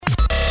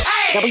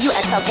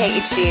WXLK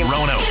HD.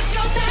 Rono. It's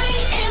your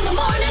thing in the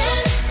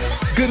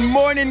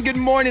morning. Good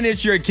morning.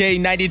 It's your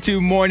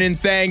K92 morning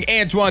thing.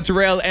 Antoine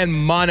Terrell and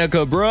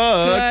Monica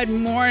Brooks. Good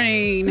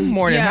morning. Good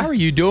morning. Yeah. How are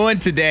you doing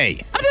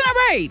today? I'm doing all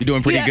right. You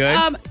doing pretty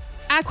good?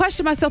 I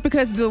questioned myself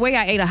because the way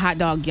I ate a hot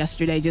dog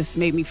yesterday just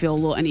made me feel a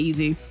little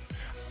uneasy.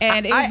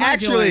 And it was I not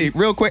actually,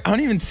 doing- real quick, I don't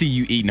even see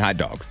you eating hot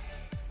dogs.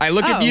 I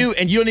look at Oh. you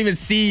and you don't even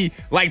see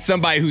like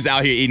somebody who's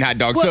out here eating hot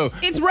dogs. Well, So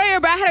it's rare,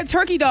 but I had a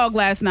turkey dog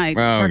last night.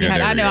 Oh, Turkey okay, hot-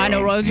 there I we know, go. I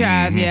know, roll your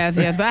eyes, yes.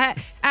 But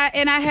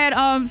I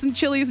had some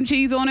chili, some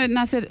cheese on it, and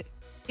I said,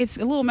 it's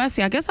a little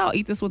messy. I guess I'll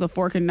eat this with a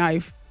fork and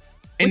knife.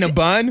 in the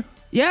bun?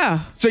 Yeah.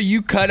 So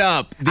you cut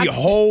up the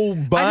whole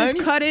bun? I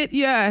just cut it,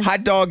 yes.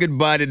 Hot dog and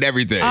bun and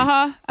everything.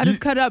 I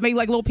just cut it up, made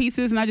like little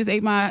pieces, and I just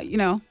ate my,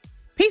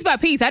 piece by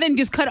piece. I didn't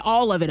just cut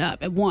all of it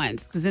up at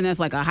once, because then that's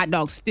like a hot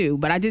dog stew.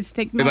 But I just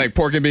take my... It's like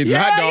pork and beans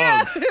and hot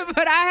dogs. Yeah.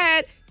 But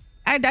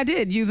I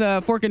did use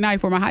a fork and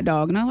knife for my hot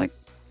dog, and I was like,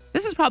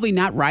 this is probably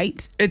not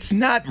right. It's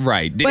not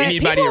right. Did But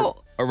anybody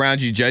people-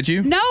 around you judge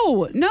you?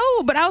 No.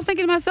 But I was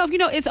thinking to myself,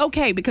 it's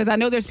okay, because I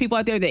know there's people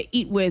out there that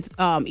eat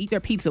their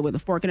pizza with a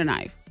fork and a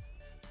knife.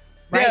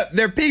 Right? Yeah,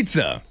 they're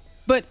pizza.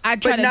 But I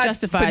try to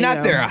justify But not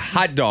though. their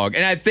hot dog.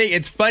 And I think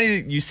it's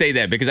funny that you say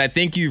that because I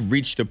think you've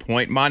reached a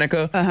point,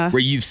 Monica, where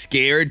you've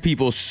scared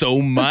people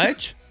so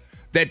much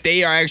that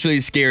they are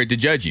actually scared to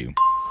judge you.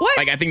 What?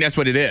 Like, I think that's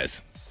what it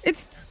is.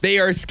 It's... They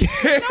are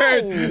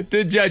scared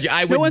to judge you.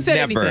 I would one said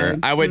never. anything.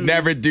 I would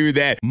never do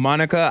that.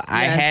 Monica,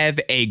 I Yes. have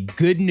a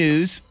good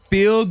news,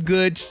 feel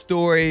good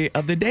story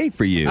of the day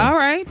for you. All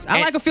right. I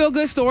And- like a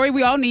feel-good story.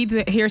 We all need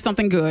to hear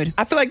something good.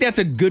 I feel like that's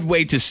a good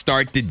way to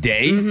start the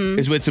day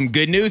is with some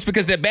good news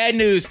because the bad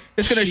news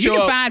is going to You show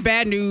can up. find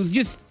bad news.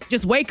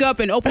 Just wake up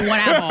and open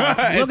one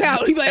eyeball. Look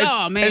out. You be like,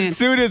 oh, man. As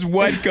soon as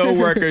one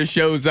coworker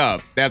shows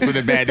up, that's when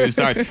the bad news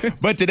starts.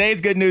 But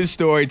today's good news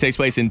story takes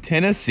place in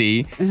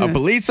Tennessee. A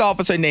police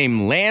officer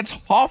named Lance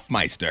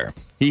Hoffmeister.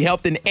 He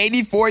helped an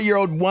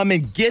 84-year-old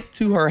woman get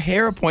to her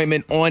hair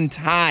appointment on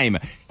time.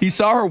 He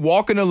saw her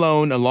walking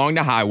alone along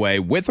the highway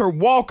with her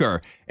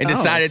walker and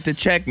decided to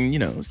check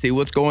and, see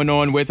what's going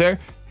on with her.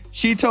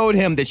 She told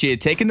him that she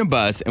had taken the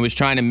bus and was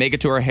trying to make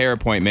it to her hair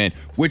appointment,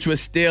 which was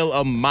still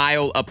a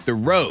mile up the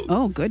road.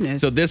 Oh, goodness.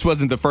 So this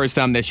wasn't the first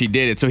time that she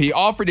did it. So he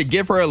offered to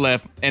give her a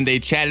lift, and they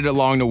chatted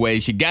along the way.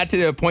 She got to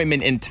the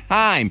appointment in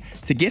time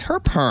to get her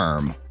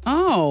perm.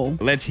 Oh.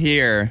 Let's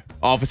hear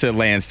Officer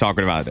Lance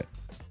talking about it.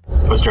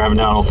 I was driving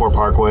down Old Fort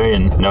Parkway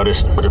and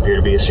noticed what appeared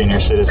to be a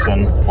senior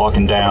citizen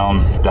walking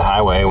down the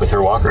highway with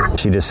her walker.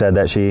 She just said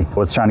that she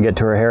was trying to get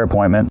to her hair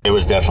appointment. It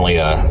was definitely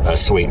a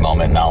sweet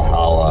moment, and I'll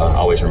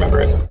always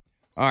remember it.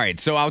 All right,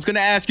 so I was going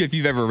to ask you if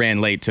you've ever ran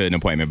late to an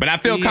appointment, but I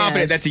feel Yes.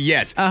 confident that's a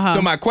yes.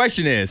 So my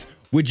question is,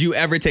 would you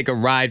ever take a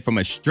ride from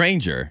a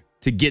stranger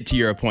to get to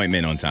your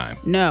appointment on time?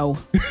 No.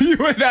 You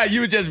would not.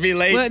 You would just be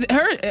late. But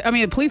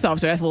a police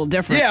officer, that's a little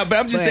different. Yeah, but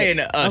I'm just saying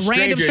a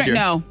random stranger.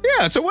 no.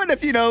 Yeah, so what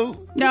if,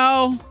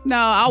 No,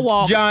 I'll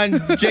walk. John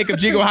Jacob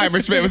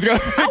Jingleheimer Smith was going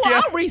to...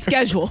 I'll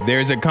reschedule.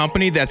 There's a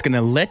company that's going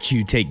to let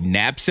you take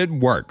naps at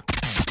work.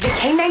 The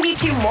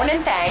K92 morning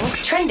thing.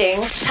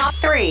 Trending top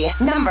 3.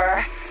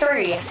 Number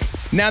 3.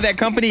 Now, that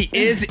company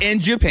is in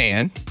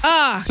Japan, so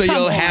come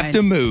you'll on. have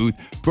to move.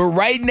 But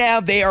right now,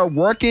 they are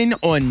working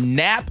on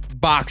nap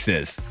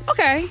boxes.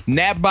 Okay.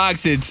 Nap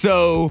boxes.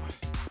 So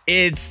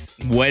it's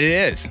what it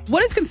is.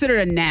 What is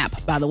considered a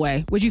nap, by the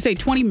way? Would you say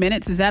 20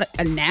 minutes? Is that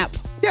a nap?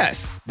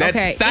 Yes. That's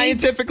Okay.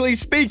 scientifically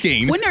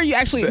speaking. When are you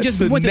actually That's just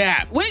a went to-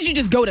 nap. when did you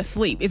just go to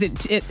sleep? Is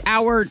it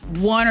hour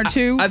 1 or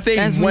 2? I think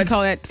that's when once- we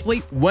call that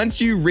sleep.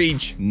 Once you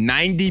reach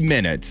 90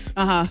 minutes,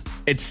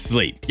 it's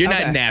sleep. You're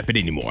Okay. not napping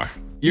anymore.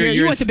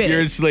 You went to bed.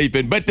 You're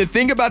sleeping. But the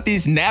thing about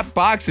these nap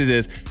boxes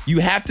is you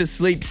have to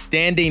sleep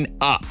standing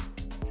up.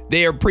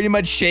 They are pretty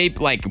much shaped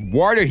like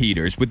water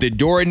heaters with the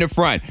door in the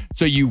front.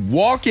 So you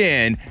walk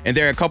in, and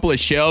there are a couple of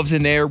shelves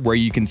in there where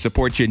you can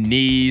support your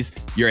knees,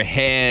 your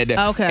head,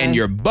 Okay. and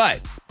your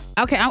butt.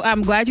 Okay,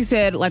 I'm glad you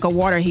said like a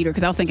water heater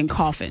because I was thinking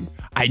coffin.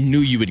 I knew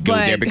you would go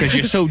But- there because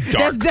you're so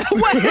dark.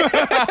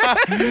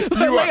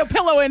 Lay a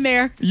pillow in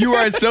there. You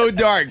are so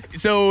dark.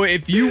 So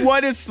if you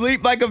want to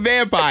sleep like a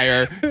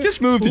vampire,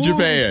 just move to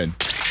Japan.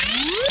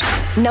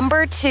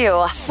 Number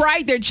 2.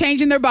 Sprite, they're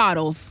changing their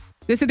bottles.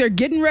 They said they're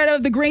getting rid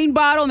of the green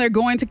bottle and they're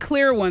going to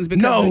clear ones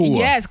because No.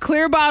 yes,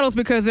 clear bottles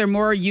because they're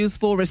more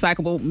useful,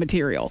 recyclable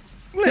material.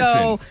 Listen.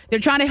 So they're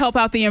trying to help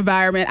out the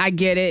environment. I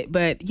get it,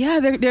 but yeah,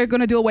 they're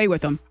going to do away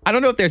with them. I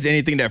don't know if there's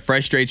anything that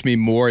frustrates me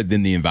more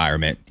than the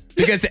environment.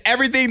 Because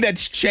everything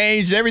that's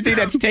changed, everything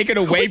that's taken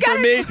away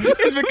from me is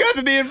because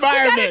of the We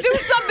environment. gotta do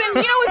something.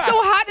 It's so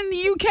hot in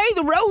the UK.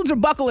 The roads are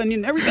buckling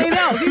and everything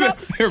else.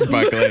 They're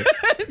buckling.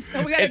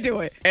 So we gotta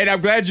do it. And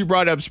I'm glad you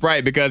brought up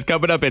Sprite because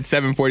coming up at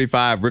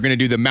 7:45, we're going to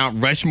do the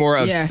Mount Rushmore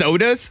of Yeah.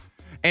 sodas.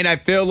 And I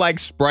feel like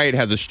Sprite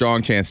has a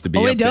strong chance to be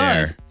Oh, up it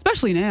does, there.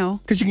 especially now.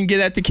 Because you can give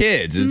that to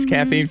kids. It's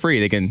caffeine free.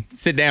 They can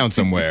sit down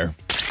somewhere.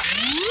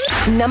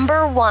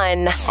 Number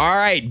 1. All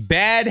right,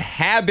 bad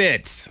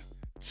habits.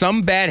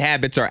 some bad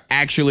habits are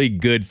actually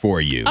good for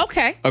you.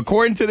 Okay.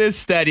 According to this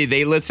study,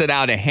 they listed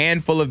out a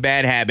handful of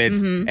bad habits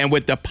and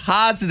with the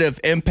positive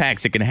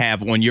impacts it can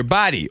have on your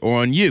body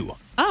or on you.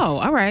 Oh,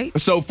 all right.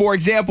 So, for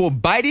example,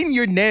 biting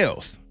your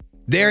nails.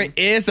 There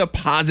is a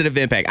positive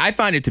impact. I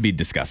find it to be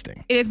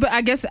disgusting. It is, but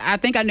I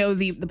think I know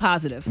the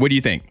positive. What do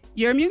you think?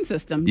 Your immune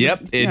system.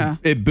 Yep. Yeah.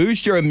 It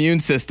boosts your immune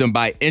system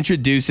by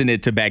introducing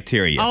it to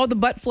bacteria. All the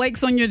butt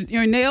flakes on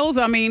your nails.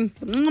 I mean,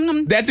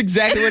 That's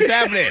exactly what's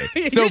happening.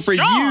 So You're for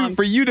strong.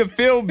 you to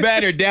feel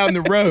better down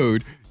the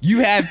road, you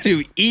have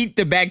to eat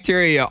the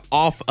bacteria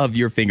off of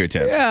your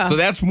fingertips. Yeah. So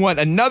that's one.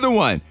 Another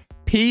one,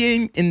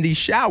 peeing in the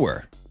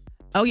shower.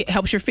 oh yeah, it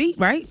helps your feet,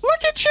 right?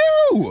 Look at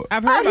you.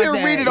 I've heard out about here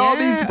that. reading all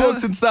these Yeah.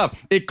 books and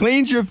stuff. It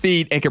cleans your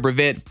feet and can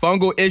prevent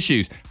fungal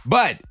issues.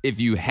 But if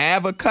you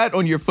have a cut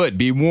on your foot,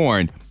 be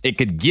warned, it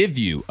could give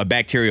you a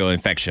bacterial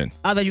infection.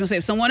 I thought you were gonna say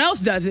if someone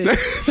else does it.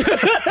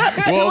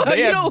 Well,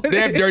 they You know-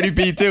 have dirty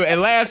feet too. And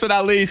last but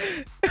not least,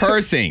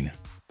 cursing.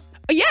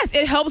 Yes,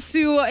 it helps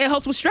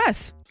with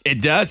stress.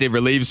 It does. It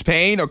relieves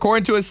pain.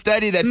 According to a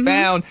study that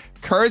found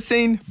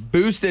cursing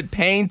boosted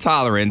pain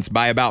tolerance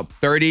by about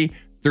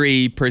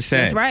 33%.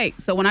 That's right.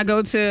 So when I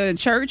go to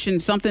church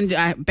and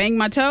I bang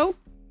my toe,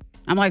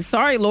 I'm like,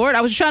 sorry, Lord,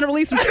 I was just trying to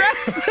release some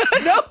stress.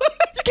 No,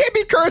 You can't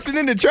be cursing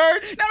in the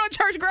church. not on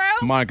church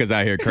ground. Monica's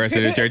out here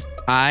cursing in church.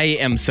 I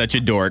am such a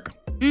dork.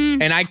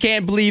 And I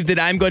can't believe that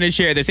I'm going to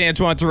share this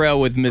Antoine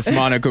Terrell with Miss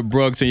Monica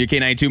Brooks on your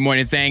K92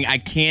 Morning Thing. I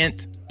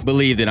can't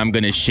believe that I'm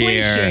going to share.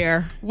 Please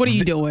share. What are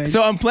you doing?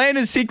 So I'm playing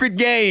a secret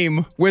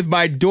game with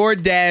my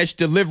DoorDash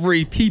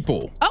delivery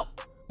people. oh,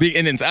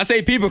 And then I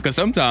say people because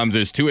sometimes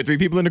there's 2 or 3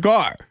 people in the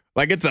car.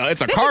 Like it's a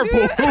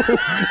carpool.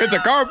 It's a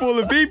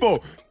carpool of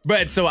people.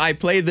 But so I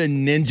play the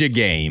ninja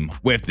game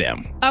with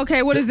them.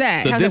 okay. What is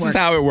that? So How's this it is work?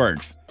 how it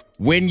works.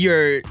 When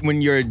your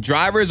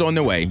driver is on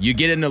the way, you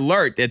get an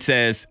alert that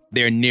says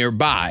they're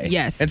nearby.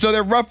 Yes. And so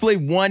they're roughly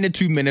 1 to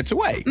 2 minutes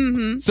away.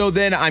 Mm-hmm. So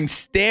then I'm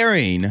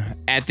staring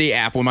at the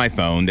app on my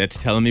phone that's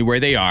telling me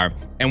where they are.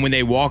 And when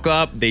they walk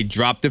up, they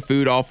drop the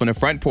food off on the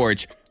front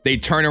porch. They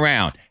turn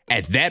around.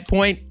 At that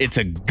point, it's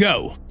a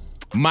go.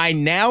 My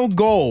now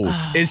goal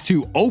is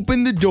to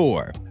open the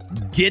door,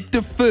 get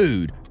the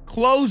food,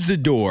 close the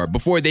door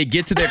before they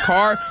get to their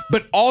car,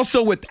 but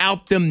also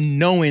without them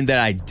knowing that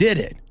I did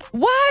it.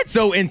 What?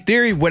 So in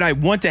theory, what I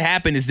want to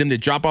happen is them to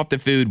drop off the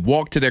food,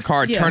 walk to their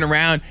car, Yeah. turn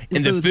around,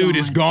 and the food's food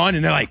is gone.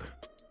 And they're like,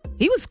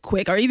 He was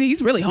quick, or either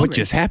he's really hungry. what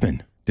just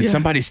happened? Did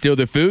somebody steal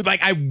the food?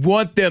 Like, I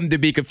want them to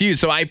be confused.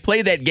 So I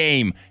play that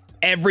game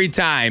every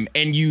time,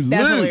 and you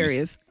That's lose.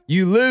 hilarious.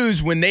 You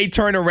lose when they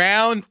turn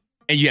around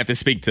and you have to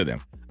speak to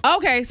them.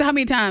 Okay, so how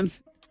many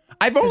times?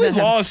 I've only that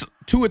happen? lost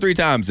 2 or 3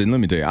 times, and let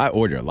me tell you, I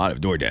order a lot of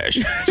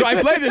DoorDash. So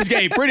I play this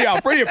game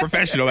I'm pretty a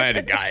professional at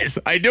it, guys.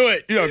 I do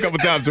it, a couple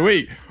times a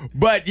week.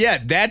 But yeah,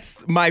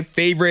 that's my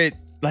favorite,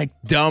 like,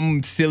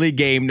 dumb, silly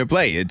game to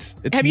play. It's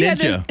Have you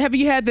Ninja. have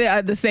you had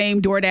the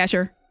same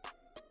DoorDasher?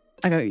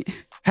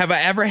 Have I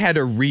ever had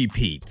a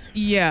repeat?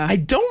 Yeah. I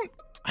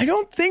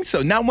don't think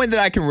so. Not one that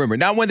I can remember.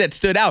 Not one that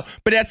stood out.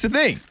 But that's the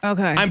thing.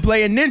 Okay. I'm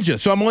playing Ninja,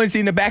 so I'm only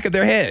seeing the back of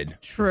their head.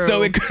 True.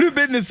 So it could have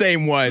been the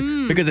same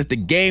one because if the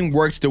game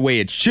works the way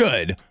it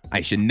should, I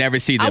should never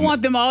see them. I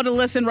want them all to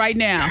listen right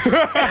now.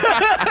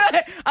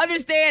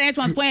 Understand,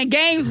 Antoine's playing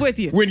games with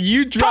you. When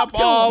you drop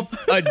Talk to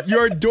off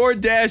your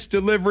DoorDash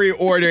delivery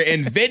order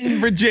in Vinton,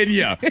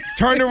 Virginia,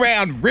 turn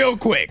around real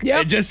quick.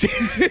 Yep. And just,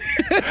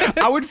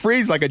 I would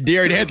freeze like a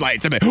deer in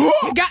headlights. I'm like,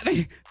 oh, Got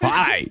me.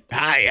 hi,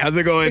 how's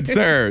it going,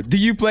 sir? Do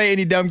you play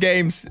any dumb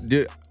games?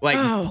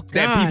 Oh,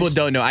 that people gosh.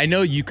 don't know? I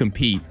know you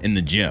compete in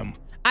the gym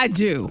I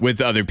do.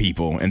 with other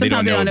people and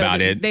Sometimes they don't know about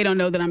that, it. They don't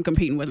know that I'm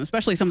competing with them,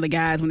 especially some of the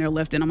guys when they're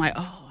lifting. I'm like,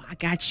 oh, I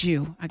got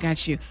you. But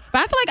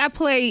I feel like I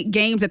play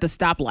games at the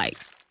stoplight.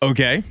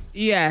 Okay.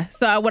 Yeah.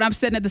 So when I'm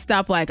sitting at the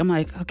stoplight, I'm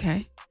like,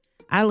 okay.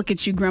 I look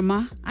at you,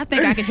 Grandma. I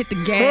think I can hit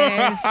the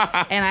gas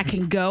and I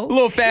can go. A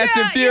little Fast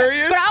and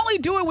Furious. But I only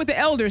do it with the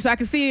elders, so I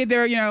can see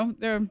they're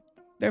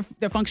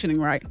functioning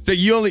right. So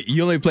you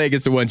only play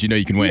against the ones you know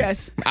you can win.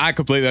 Yes. I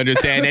completely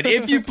understand that.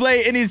 If you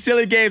play any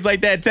silly games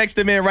like that, text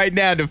them in right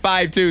now to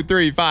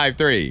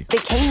 52353. The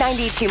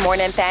K92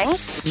 Morning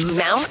Thangs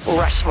Mount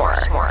Rushmore.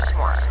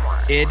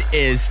 It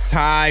is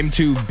time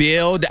to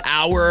build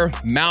our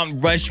Mount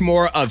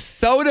Rushmore of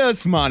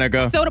sodas,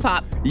 Monica. Soda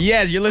pop.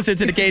 Yes, you're listening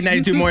to the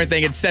K92 Morning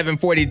Thing. It's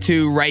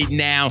 7:42 right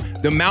now.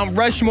 The Mount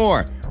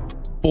Rushmore.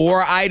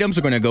 4 items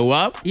are going to go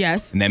up.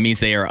 Yes. And that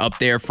means they are up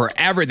there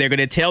forever. They're going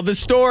to tell the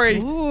story.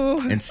 Ooh.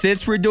 And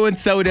since we're doing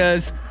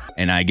sodas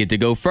and I get to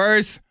go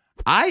first,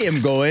 I am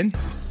going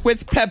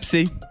with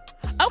Pepsi.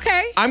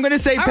 Okay. I'm going to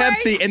say All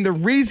Pepsi. right. And the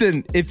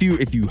reason, if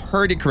you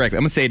heard it correctly,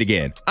 I'm going to say it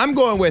again. I'm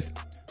going with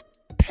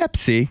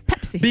Pepsi.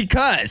 Pepsi.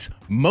 Because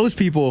most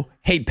people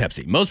hate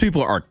Pepsi. Most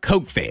people are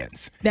Coke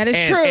fans. That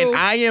is true. And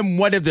I am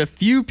one of the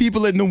few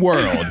people in the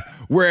world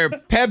where I'm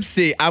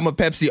a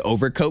Pepsi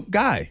over Coke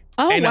guy.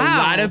 Oh, and wow. a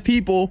lot of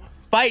people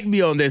fight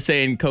me on this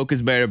saying Coke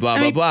is better, blah, I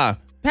mean, blah.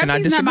 And I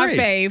Pepsi's not my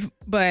disagree. fave,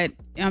 But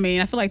I mean,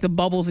 I feel like the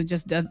bubbles,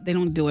 they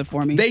don't do it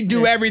for me. They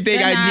do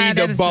everything I need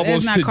the bubbles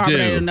it's not to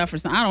carbonated do. enough for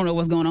some. I don't know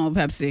what's going on with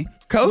Pepsi.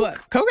 Coke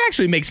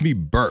actually makes me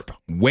burp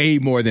way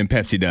more than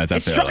Pepsi does.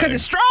 It's strong because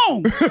it's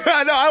strong.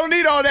 I know. I don't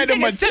need all that in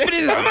Take my a sip of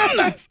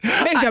chest.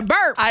 it makes you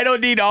burp. I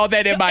don't need all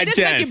that in my It chest.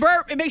 doesn't make you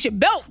burp. It makes you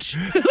belch.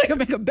 It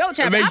makes a belch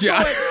happen. Makes you-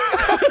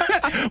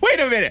 Wait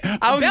a minute.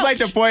 I would just like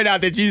to point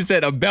out that you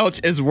said a belch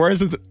is worse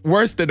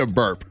than a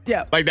burp.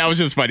 Yeah. Like, that was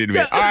just funny to me.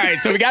 Yeah. All right,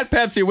 so we got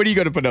Pepsi. What are you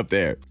going to put up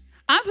there?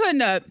 I'm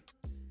putting up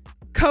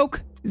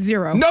Coke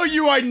Zero. No,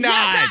 you are not.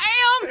 Yes,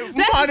 I am.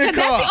 That's Monica.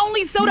 the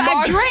only soda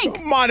I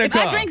drink. Monica.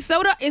 If I drink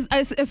soda,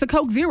 it's a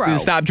Coke Zero.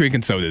 Stop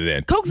drinking soda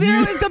then. Coke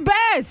Zero is the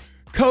best.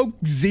 Coke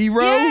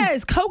Zero?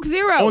 Yes, Coke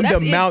Zero. On the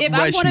Mount if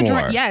I'm gonna Rushmore.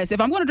 drink, yes, if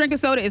I'm going to drink a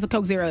soda, it's a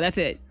Coke Zero. That's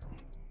it.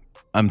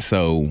 I'm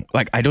so,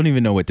 I don't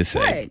even know what to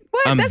say.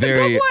 What? I'm That's a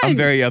very, good one. I'm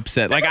very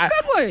upset. That's a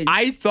good one.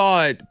 I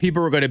thought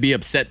people were going to be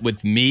upset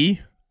with me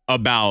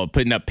about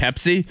putting up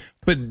Pepsi,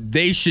 but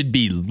they should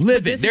be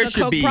livid. This There is a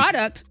should Coke be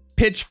product.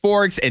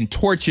 pitchforks and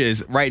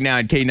torches right now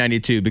at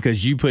K92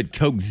 because you put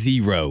Coke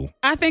Zero.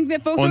 I think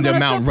that folks On are the going to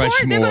Mount support.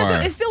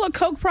 Rushmore. It's still a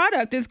Coke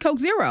product. It's Coke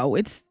Zero.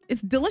 It's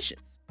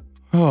delicious.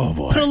 Oh,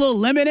 boy. Put a little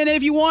lemon in it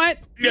if you want.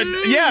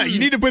 Yeah, you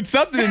need to put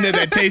something in there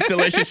that tastes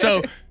delicious.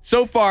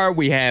 So far,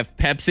 we have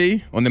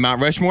Pepsi on the Mount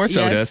Rushmore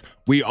sodas.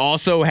 We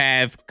also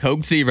have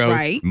Coke Zero.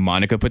 Right.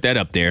 Monica put that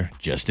up there,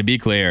 just to be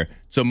clear.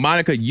 So,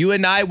 Monica, you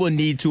and I will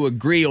need to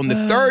agree on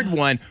the third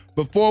one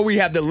before we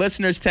have the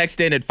listeners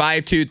text in at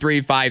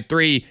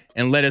 52353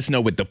 and let us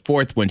know what the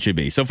fourth one should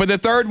be. So, for the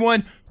third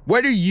one,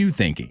 what are you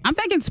thinking? I'm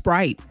thinking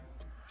Sprite.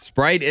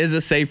 Sprite is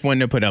a safe one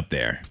to put up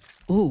there.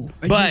 Ooh,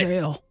 or But ginger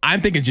ale.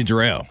 I'm thinking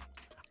ginger ale.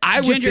 I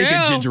was Ginger thinking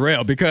ale? ginger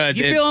ale because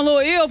You feeling a little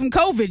ill from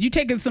COVID. You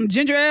taking some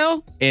ginger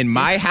ale? in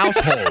my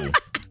household,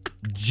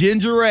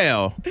 ginger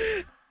ale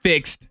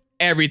fixed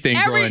everything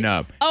growing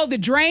up. Oh, the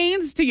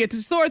drains to your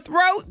sore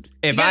throat?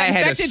 If You got I an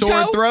had a infected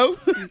sore toe? throat,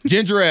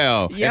 ginger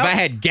ale. Yep. If I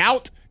had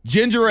gout,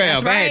 ginger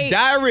ale. That's If I had right.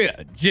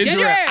 diarrhea, ginger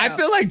Ginger ale. ale. I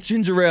feel like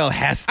ginger ale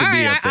has to All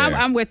be right, up there.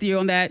 I'm with you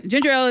on that.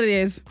 Ginger ale it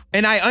is.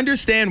 And I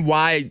understand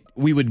why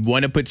we would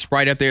want to put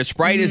Sprite up there.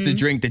 Sprite is the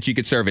drink that you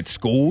could serve at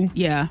school.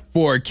 Yeah.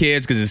 For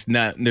kids because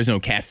there's no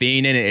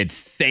caffeine in it. It's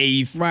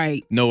safe.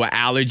 Right. No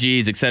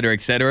allergies, et cetera,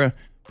 et cetera.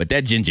 But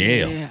that ginger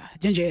ale. Yeah,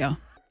 ginger ale.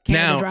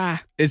 Canada Now, Dry.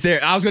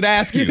 I was going to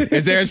ask you,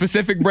 is there a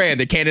specific brand?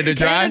 The Canada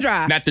Dry? Canada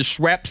Dry. Not the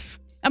Schweppes?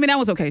 I mean, that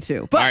was okay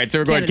too. But All right, so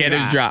we're going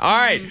Canada Dry. All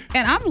right.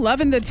 And I'm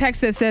loving the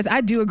text that says, I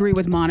do agree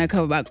with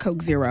Monica about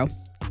Coke Zero.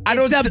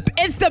 It's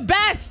It's the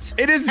best.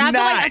 It is And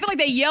not. I feel like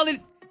they yelled it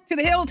to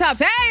the hilltops.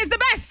 Hey, it's the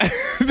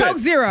best. Coke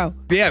Zero.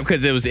 Yeah,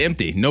 because it was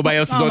empty. Nobody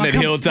else is Oh, on that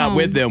come hilltop on.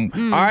 with them.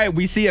 All right,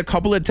 we see a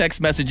couple of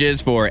text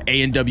messages for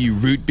A&W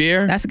root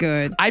beer. That's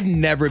good. I've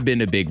never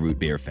been a big root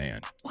beer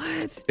fan.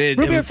 What? It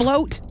Root beer was-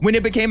 float? When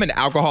it became an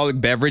alcoholic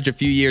beverage a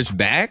few years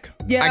back,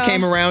 Yeah. I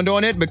came around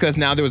on it because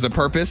now there was a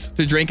purpose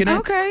to drinking it.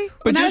 Okay.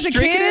 But But not just as a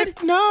drinking kid?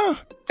 it, no.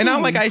 And I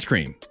don't like ice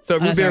cream. So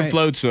root that's beer all right.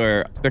 floats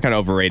they're kind of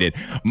overrated.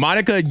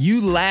 Monica,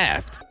 you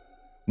laughed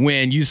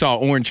when you saw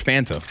Orange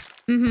Fanta.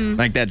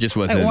 Like that just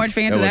wasn't. Like Orange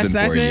Fanta, that wasn't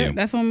that's for it. you.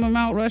 That's on the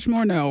Mount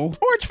Rushmore? No.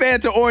 Orange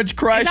Fanta, Orange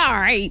Crush. It's all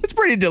right. It's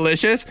pretty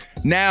delicious.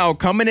 Now,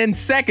 coming in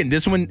second,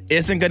 this one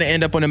isn't going to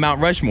end up on the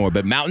Mount Rushmore,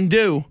 but Mountain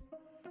Dew.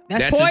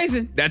 That's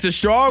poison. That's a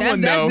strong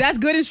one, though. That's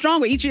good and strong.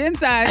 But eat your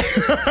insides.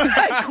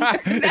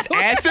 It's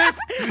acid?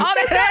 All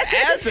that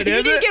Acid, You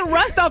is didn't it? get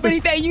rust off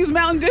anything. Use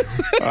Mountain Dew.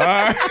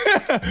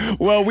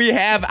 Well, we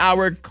have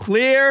our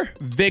clear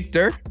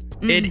victor.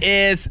 It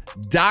is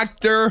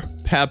Dr.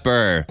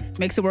 Pepper.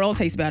 Makes the world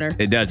taste better.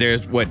 It does.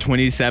 There's,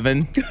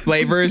 27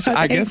 flavors,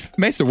 I think guess.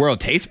 Makes the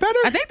world taste better?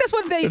 I think that's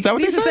what they Is that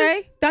what used they to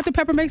say. Dr.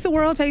 Pepper makes the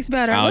world taste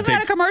better. I'll Wasn't that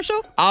take- a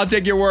commercial? I'll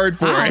take your word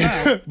for I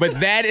don't know. it. But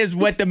that is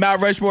what the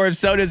Mount Rushmore of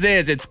sodas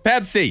is. It's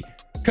Pepsi,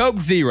 Coke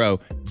Zero,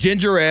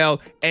 ginger ale,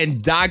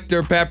 and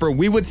Dr. Pepper.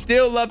 We would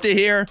still love to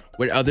hear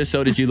what other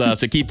sodas you love,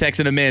 so keep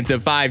texting them in to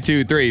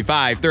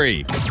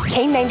 52353.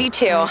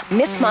 K92,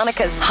 Miss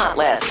Monica's Hot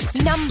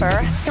List.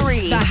 Number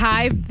 3. The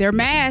Hive, they're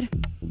mad.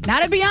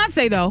 Not at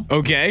Beyonce, though,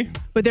 Okay.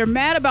 but they're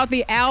mad about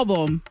the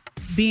album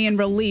being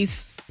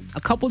released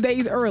a couple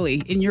days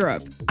early in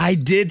Europe. I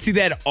did see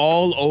that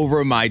all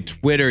over my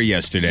Twitter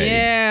yesterday.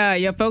 Yeah,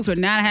 your folks were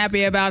not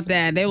happy about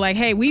that. They were like,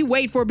 hey, we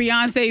wait for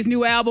Beyonce's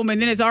new album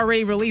and then it's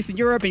already released in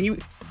Europe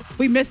and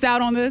we missed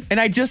out on this. And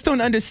I just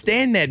don't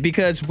understand that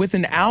because with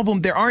an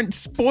album, there aren't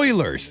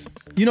spoilers.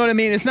 You know what I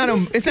mean? It's not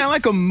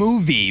like a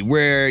movie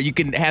where you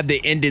can have the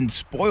ending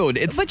spoiled.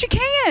 But you can.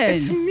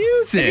 It's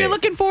music. If you're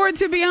looking forward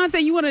to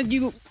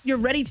Beyonce, you're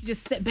ready to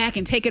just sit back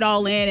and take it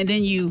all in and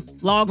then you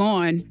log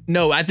on.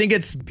 No, I think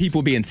it's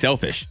people being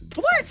selfish.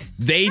 What?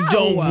 They No.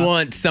 don't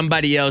want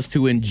somebody else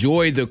to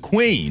enjoy the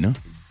queen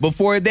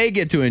before they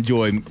get to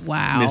enjoy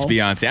Wow. Miss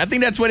Beyonce. I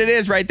think that's what it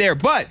is right there.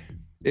 But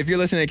if you're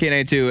listening to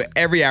K92,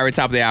 every hour,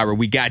 top of the hour,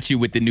 we got you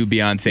with the new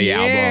Beyonce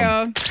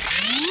album.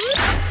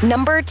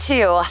 Number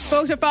 2.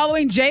 Folks are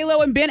following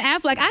J-Lo and Ben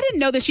Affleck. I didn't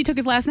know that she took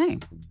his last name.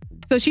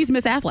 So she's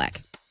Miss Affleck.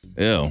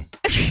 Ew.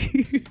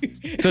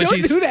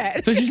 Don't do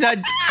that. So she's not,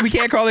 we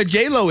can't call her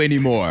J-Lo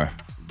anymore.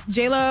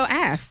 J-Lo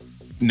Aff.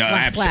 No,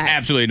 Black.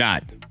 absolutely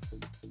not.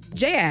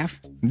 JF.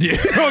 Yeah,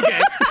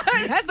 okay.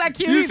 That's not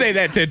cute. You say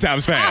that 10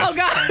 times fast. Oh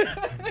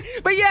God.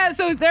 But yeah,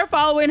 so they're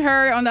following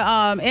her on the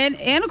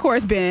and of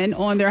course Ben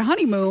on their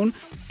honeymoon,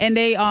 and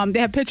they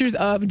have pictures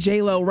of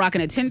J-Lo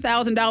rocking a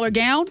 $10,000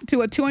 gown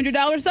to a $200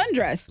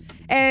 sundress,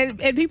 and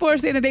people are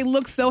saying that they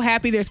look so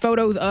happy. There's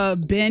photos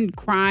of Ben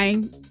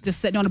crying, just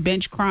sitting on a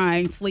bench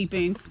crying,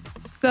 sleeping.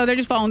 So they're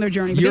just following their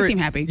journey, but they seem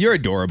happy. You're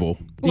adorable.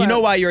 What? You know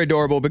why you're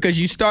adorable? Because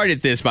you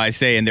started this by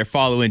saying they're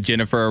following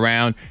Jennifer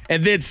around,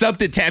 and then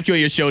something tapped you on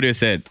your shoulder and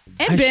said,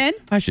 And Ben.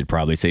 I should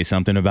probably say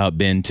something about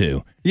Ben,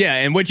 too. Yeah,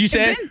 and what you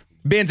said?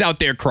 Ben's out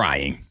there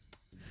crying.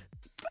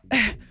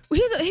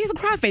 He's a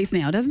cry face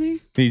now, doesn't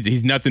he?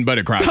 He's nothing but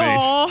a cry face.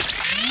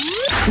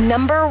 Aw.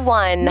 Number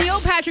 1. Neil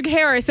Patrick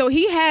Harris. So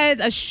he has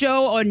a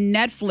show on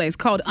Netflix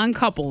called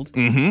Uncoupled.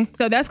 Mm-hmm.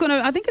 So that's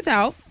gonna. I think it's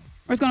out,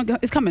 or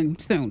it's coming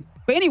soon.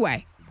 But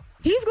anyway,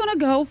 he's gonna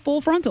go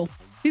full frontal.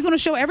 He's gonna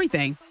show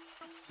everything.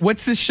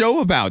 What's the show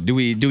about? Do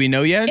we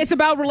know yet? It's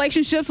about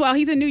relationships while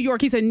he's in New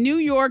York. He's a New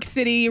York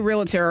City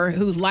realtor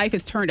whose life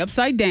is turned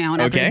upside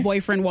down after his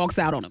boyfriend walks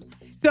out on him.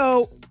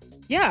 So,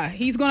 yeah,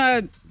 he's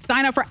going to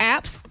sign up for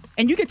apps,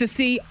 and you get to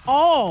see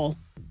all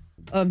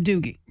of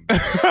Doogie.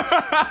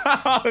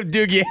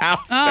 Doogie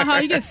House.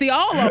 You get to see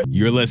all of them.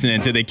 You're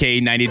listening to the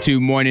K92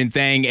 Morning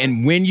Thing,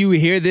 and when you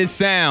hear this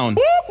sound,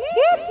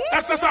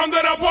 that's the sound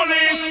of the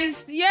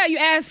police. Yeah, you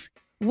ask,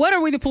 what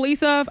are we the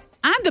police of?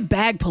 I'm the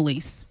bag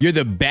police. You're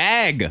the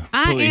bag police.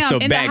 I am So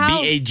in bag, the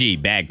house. B-A-G,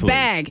 bag police.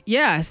 Bag,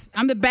 yes.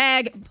 I'm the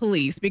bag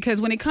police because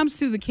when it comes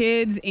to the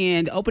kids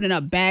and opening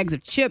up bags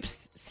of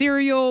chips,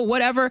 cereal,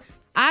 whatever,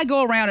 I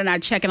go around and I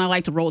check and I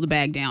like to roll the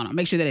bag down. I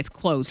make sure that it's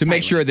closed To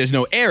make tightly. sure there's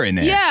no air in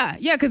there. Yeah,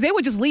 because they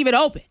would just leave it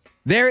open.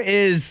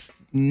 There's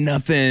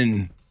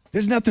nothing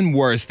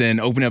worse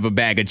than opening up a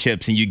bag of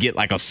chips and you get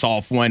like a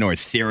soft one or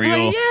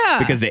cereal yeah.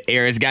 because the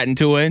air has gotten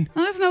to it.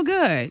 Well, that's no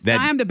good.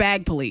 I am the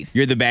bag police.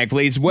 You're the bag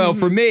police. Well,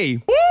 for me,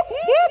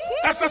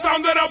 that's the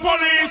sound of the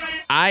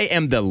police. I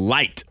am the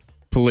light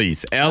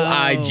police.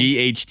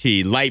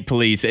 L-I-G-H-T, light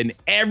police. And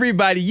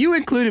everybody, you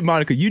included,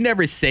 Monica, you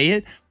never say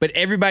it, but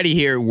everybody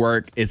here at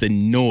work is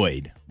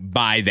annoyed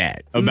by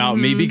that about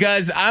me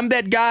because I'm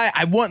that guy.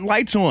 I want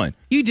lights on.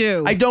 You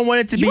do. I don't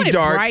want it to You be want it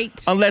dark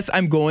bright. unless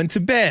I'm going to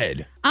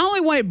bed. I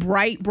only want it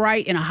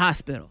bright in a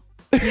hospital.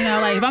 You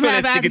know, like if I'm So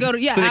if that I have they to go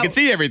to, so they can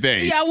see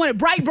everything. Yeah, I want it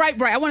bright.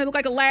 I want it to look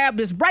like a lab,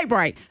 just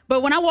bright.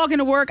 But when I walk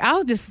into work, I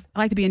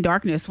like to be in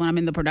darkness when I'm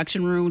in the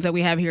production rooms that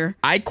we have here.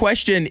 I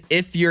question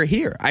if you're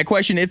here. I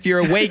question if you're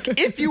awake.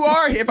 If you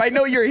are, if I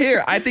know you're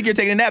here, I think you're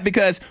taking a nap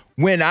because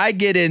when I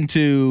get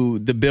into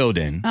the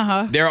building,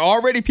 there are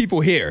already people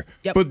here,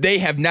 but they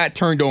have not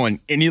turned on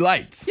any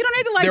lights. You don't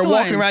need the lights They're on.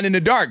 walking around in the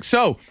dark.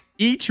 So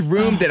each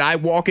room that I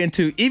walk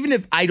into, even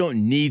if I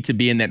don't need to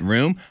be in that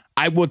room,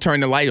 I will turn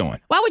the light on.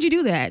 Why would you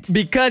do that?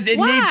 Because it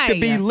needs to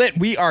be Why? lit.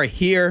 We are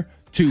here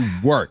to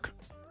work.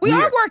 We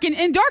are working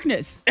in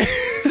darkness.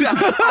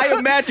 I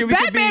imagine we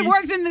could be... Batman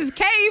works in this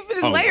cave, in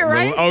this lair,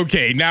 right?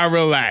 Okay, now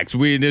relax.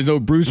 There's no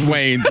Bruce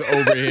Waynes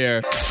over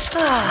here.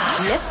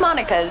 Miss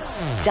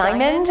Monica's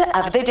Diamond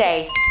of the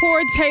Day.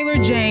 Poor Taylor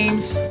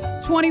James,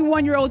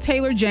 21-year-old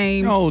Taylor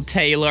James. Oh,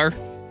 Taylor.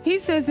 He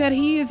says that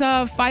he is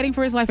fighting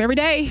for his life every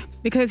day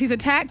because he's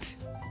attacked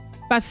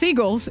by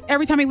seagulls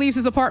every time he leaves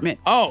his apartment.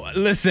 Oh,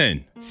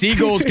 listen.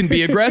 Seagulls can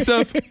be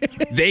aggressive.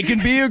 They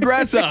can be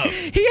aggressive.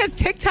 He has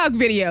TikTok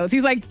videos.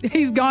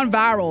 He's gone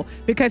viral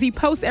because he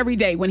posts every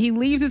day when he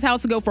leaves his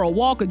house to go for a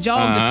walk, a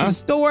jog, just to the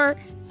store.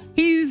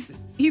 He's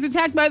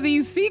attacked by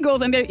these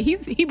seagulls, and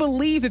he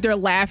believes that they're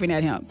laughing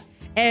at him.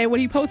 And when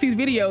he posts these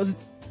videos,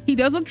 he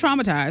does look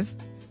traumatized,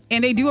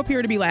 and they do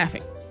appear to be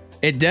laughing.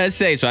 It does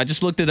say, so I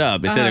just looked it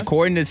up. It said,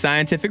 according to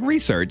scientific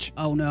research,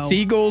 Oh, no.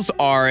 seagulls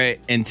are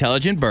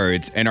intelligent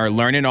birds and are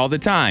learning all the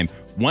time.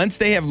 Once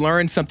they have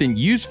learned something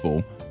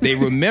useful, they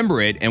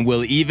remember it and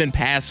will even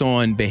pass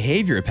on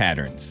behavior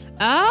patterns.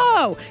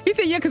 Oh, he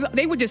said, yeah, because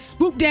they would just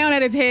swoop down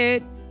at his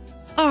head.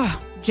 Oh,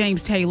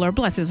 James Taylor,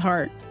 bless his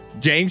heart.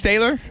 James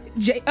Taylor?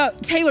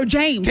 Taylor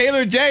James.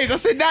 Taylor James. I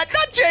said, not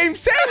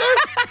James Taylor.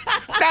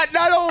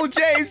 not old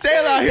James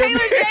Taylor. out here. Taylor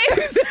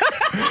James.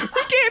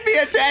 We can't be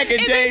attacking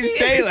James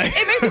Taylor.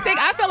 It makes me think.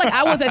 I felt like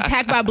I was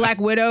attacked by black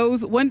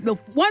widows. One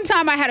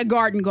time I had a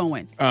garden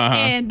going,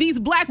 and these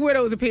black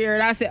widows appeared.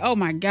 I said, "Oh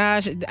my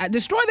gosh,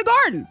 destroy the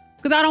garden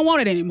because I don't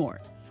want it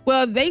anymore."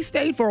 Well, they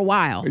stayed for a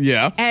while.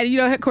 Yeah. And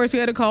of course, we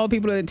had to call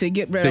people to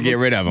get rid of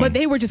them. But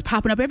they were just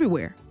popping up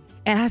everywhere.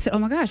 And I said, oh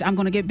my gosh, I'm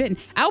going to get bitten.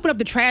 I opened up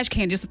the trash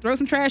can just to throw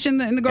some trash in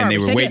the garbage. And they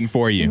were waiting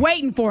for you.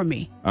 Waiting for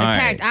me. All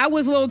Attacked. right. I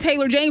was little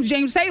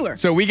James Taylor.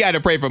 So we got to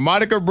pray for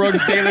Monica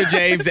Brooks, Taylor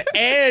James,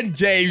 and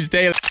James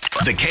Taylor.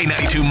 The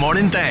K92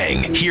 Morning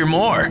Thing. Hear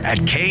more at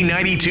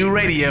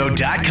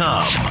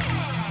K92Radio.com.